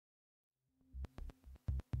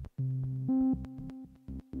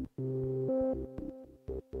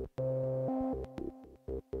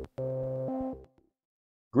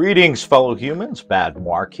Greetings, fellow humans. Bad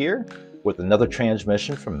Mark here with another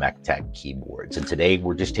transmission from Metre Keyboards. And today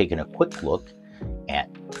we're just taking a quick look at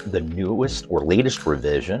the newest or latest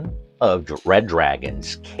revision of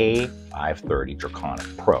Redragon's K530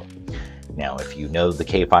 Draconic Pro. Now, if you know the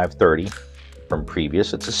K530 from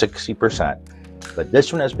previous, it's a 60%, but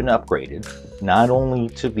this one has been upgraded not only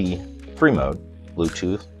to be free mode,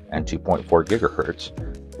 Bluetooth, and 2.4 gigahertz,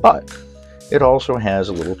 but it also has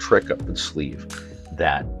a little trick up its sleeve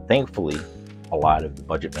that thankfully a lot of the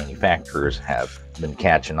budget manufacturers have been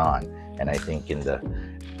catching on, and I think in the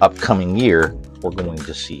upcoming year we're going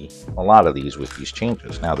to see a lot of these with these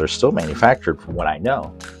changes. Now, they're still manufactured, from what I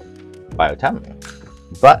know, by Metre,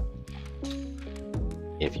 but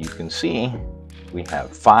if you can see, we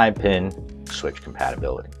have 5-pin switch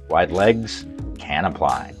compatibility. Wide legs can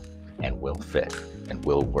apply and will fit and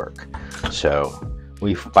will work. So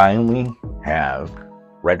we finally have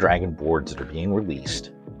Redragon boards that are being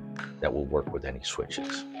released that will work with any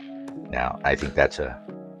switches. Now, I think that's a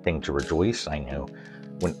thing to rejoice. I know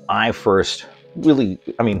when I first I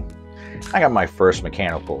got my first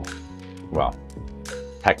mechanical, well,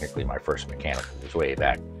 technically my first mechanical was way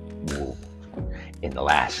back in the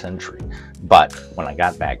last century. But when I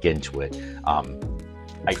got back into it,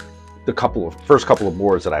 the first couple of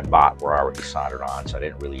boards that I bought were already soldered on, so I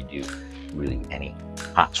didn't really do any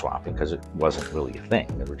hot swapping because it wasn't really a thing.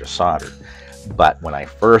 They were just soldered. But when I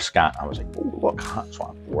first I was like, oh, look, hot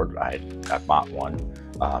swap board. I bought one.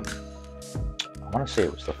 I want to say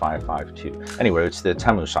it was the 552. Anyway, it's the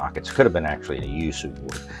Temu sockets. It could have been actually a Yusu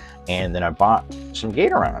board. And then I bought some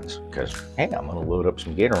Gatorons because, hey, I'm going to load up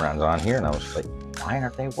some Gatorons on here. And I was like, why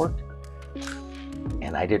aren't they working?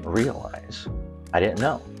 And I didn't realize, I didn't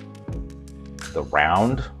know. The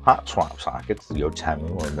round hot swap sockets, the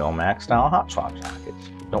Temu or Milmax style hot swap sockets,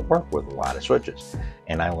 don't work with a lot of switches.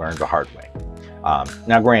 And I learned the hard way.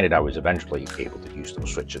 Now, granted, I was eventually able to use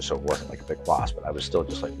those switches, so it wasn't like a big loss, but I was still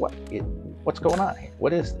just like, what's going on here?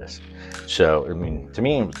 What is this? So, I mean, to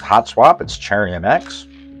me, hot swap, it's Cherry MX.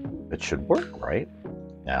 It should work, right?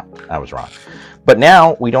 No, I was wrong. But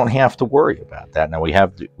now we don't have to worry about that. Now we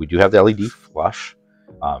do have the LED flush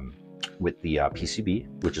with the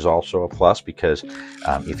PCB, which is also a plus because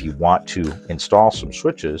if you want to install some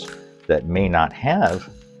switches that may not have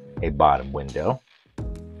a bottom window,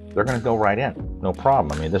 they're going to go right in, no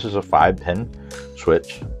problem. I mean, this is a 5-pin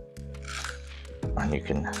switch, and you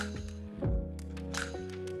can,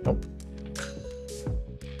 nope,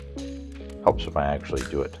 helps if I actually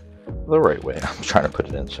do it the right way. I'm trying to put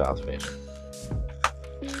it in south facing.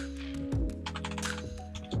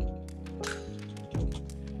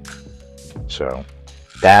 So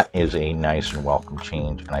that is a nice and welcome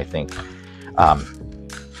change, and I think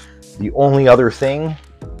the only other thing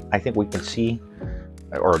I think we can see,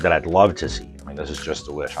 or that I'd love to see, I mean, this is just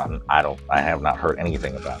a wish. I have not heard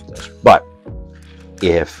anything about this, but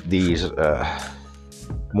if these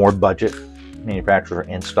more budget manufacturer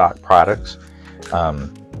in stock products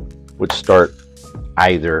would start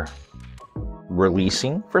either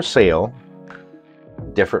releasing for sale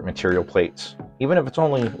different material plates, even if it's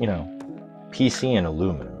only, PC and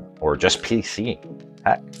aluminum, or just PC,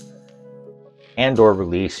 heck, and or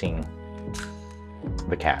releasing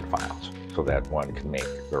the CAD files so that one can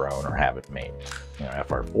make their own or have it made,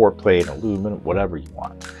 FR4 plate, aluminum, whatever you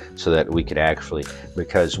want, so that we could actually,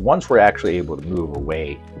 because once we're actually able to move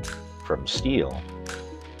away from steel,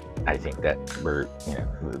 I think that we're,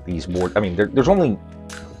 these boards, I mean, there's only,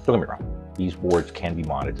 don't get me wrong, these boards can be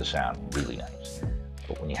modded to sound really nice.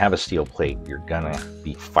 But when you have a steel plate, you're gonna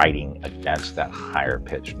be fighting against that higher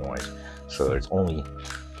pitch noise. So it's only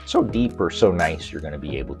so deep or so nice you're gonna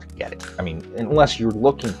be able to get it. I mean, unless you're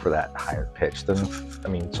looking for that higher pitch, then, I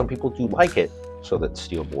mean, some people do like it so that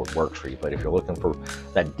steel board works for you. But if you're looking for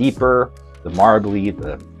that deeper, the marbly,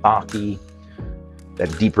 the balky,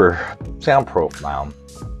 that deeper sound profile,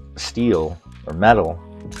 steel or metal,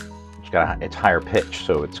 it's higher pitch,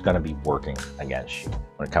 so it's going to be working against you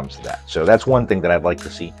when it comes to that. So that's one thing that I'd like to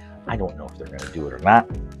see. I don't know if they're going to do it or not,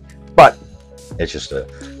 but it's just a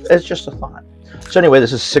thought. So anyway,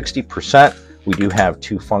 this is 60%. We do have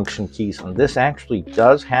 2 function keys, and this actually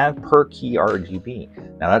does have per key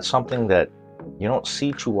RGB. Now that's something that you don't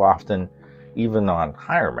see too often, even on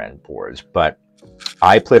higher end boards. But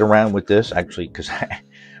I played around with this actually because I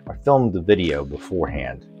filmed the video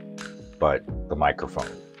beforehand, but the microphone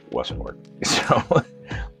wasn't working, so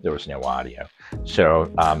there was no audio.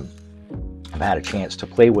 So I've had a chance to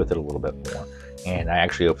play with it a little bit more, And I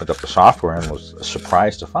actually opened up the software and was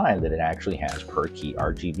surprised to find that it actually has per key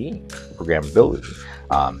RGB programmability.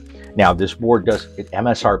 Now this board does, it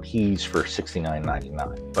MSRPs for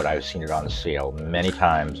 $69.99, but I've seen it on sale many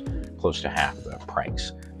times, close to half the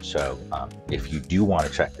price. So if you do want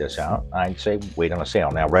to check this out, I'd say wait on a sale.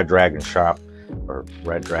 Now Redragon Shop, or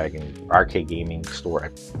Redragon Arcade Gaming Store,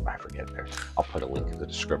 I forget there. I'll put a link in the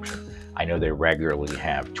description. I know they regularly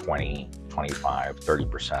have 20, 25,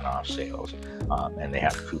 30% off sales, and they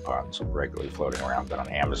have coupons regularly floating around. But on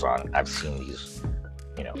Amazon, I've seen these,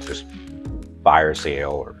 you know, just fire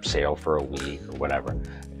sale or sale for a week or whatever.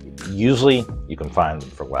 Usually you can find them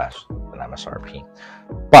for less than MSRP.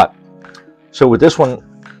 But so with this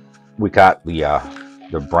one, we got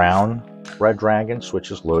the brown Redragon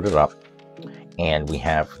switches loaded up, and we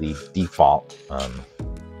have the default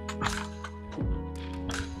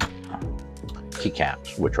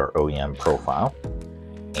keycaps, which are OEM profile,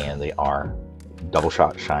 and they are double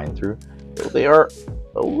shot shine through. So they are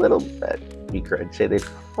a little bit weaker. I'd say they're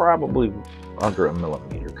probably under a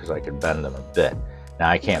millimeter because I could bend them a bit. Now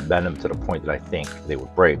I can't bend them to the point that I think they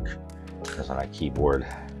would break, as on a keyboard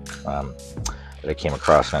that I came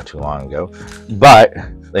across not too long ago, but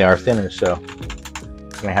they are thinner, so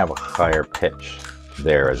I'm gonna have a higher pitch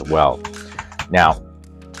there as well. Now,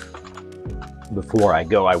 before I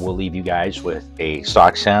go, I will leave you guys with a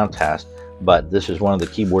stock sound test, but this is one of the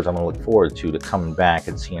keyboards I'm gonna look forward to coming back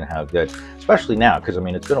and seeing how good, especially now, because I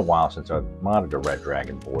mean, it's been a while since I've modded a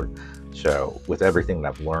Redragon board. So with everything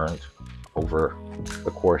that I've learned over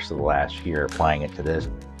the course of the last year, applying it to this,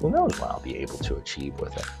 who knows what I'll be able to achieve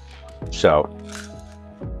with it. So,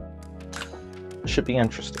 it should be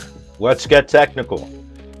interesting. Let's get technical.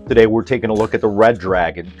 Today we're taking a look at the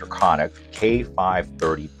Redragon Draconic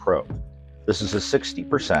K530 Pro. This is a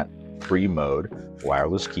 60% free mode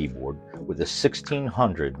wireless keyboard with a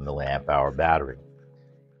 1600 milliamp hour battery.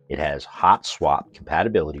 It has hot swap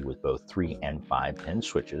compatibility with both 3 and 5 pin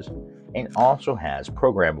switches, and also has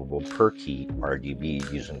programmable per key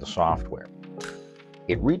RGB using the software.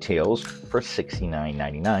 It retails for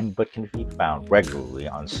 $69.99 but can be found regularly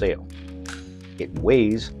on sale. It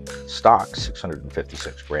weighs stock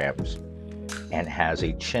 656 grams and has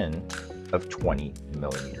a chin of 20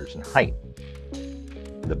 millimeters in height.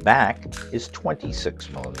 The back is 26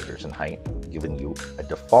 millimeters in height, giving you a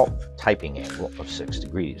default typing angle of 6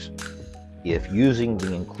 degrees. If using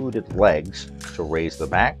the included legs to raise the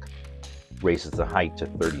back, raises the height to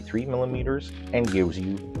 33 millimeters and gives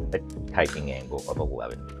you a typing angle of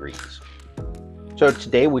 11 degrees. So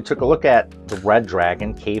today we took a look at the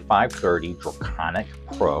Redragon K530 Draconic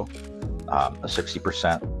Pro, a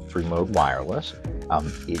 60% free mode wireless.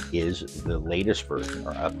 It is the latest version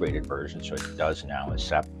or upgraded version, so it does now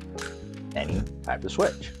accept any type of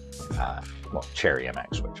switch. Well, Cherry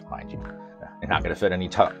MX switch, mind you. You're not going to fit any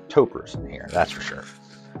topers in here, that's for sure.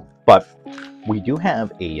 But we do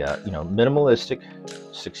have a minimalistic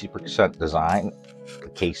 60% design. The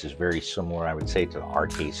case is very similar, I would say, to the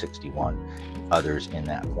RK61 and others in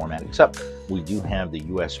that format, except we do have the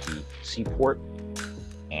USB-C port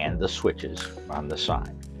and the switches on the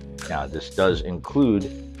side. Now, this does include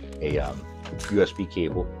a USB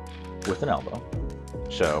cable with an elbow,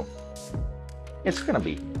 so it's going to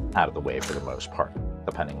be out of the way for the most part,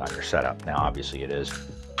 depending on your setup. Now, obviously, it is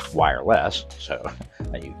wireless, so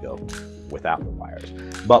you go without the wires.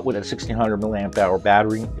 But with a 1600 milliamp hour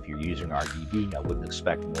battery, if you're using RGB, I wouldn't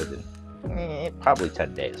expect more than probably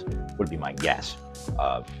 10 days would be my guess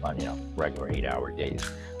of regular 8-hour days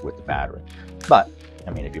with the battery. But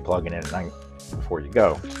I mean, if you plug it in at night before you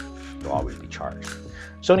go, it'll always be charged.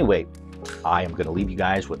 So anyway, I am going to leave you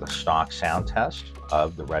guys with a stock sound test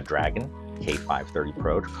of the Redragon K530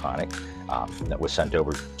 Pro Draconic that was sent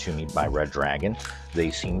over to me by Redragon.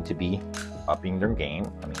 They seem to be upping their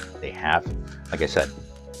game. I mean, they have, like I said,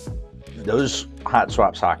 those hot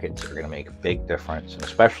swap sockets are going to make a big difference,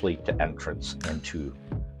 especially to entrance into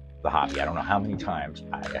the hobby. I don't know how many times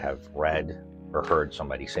I have read or heard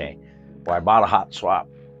somebody say, well, I bought a hot swap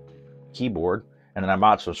keyboard and then I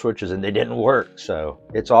bought some switches and they didn't work. So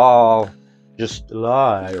it's all just a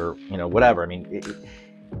lie or, whatever. I mean,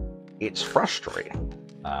 it's frustrating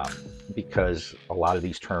because a lot of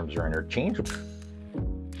these terms are interchangeable.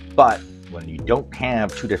 But when you don't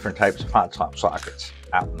have two different types of hot swap sockets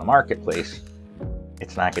out in the marketplace,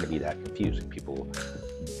 it's not going to be that confusing. People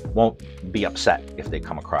won't be upset if they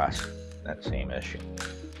come across that same issue.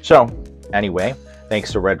 So anyway,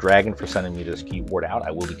 thanks to Redragon for sending me this keyboard out.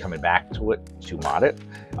 I will be coming back to it to mod it.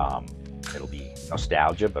 It'll be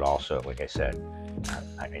nostalgia, but also, like I said,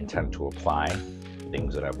 I intend to apply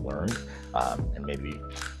things that I've learned and maybe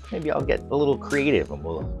maybe I'll get a little creative and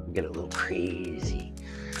we'll get a little crazy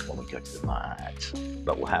when we go to the mods.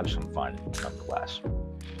 But we'll have some fun nonetheless.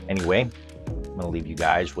 Anyway, I'm going to leave you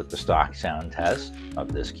guys with the stock sound test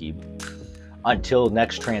of this keyboard. Until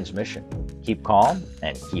next transmission, keep calm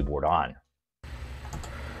and keyboard on.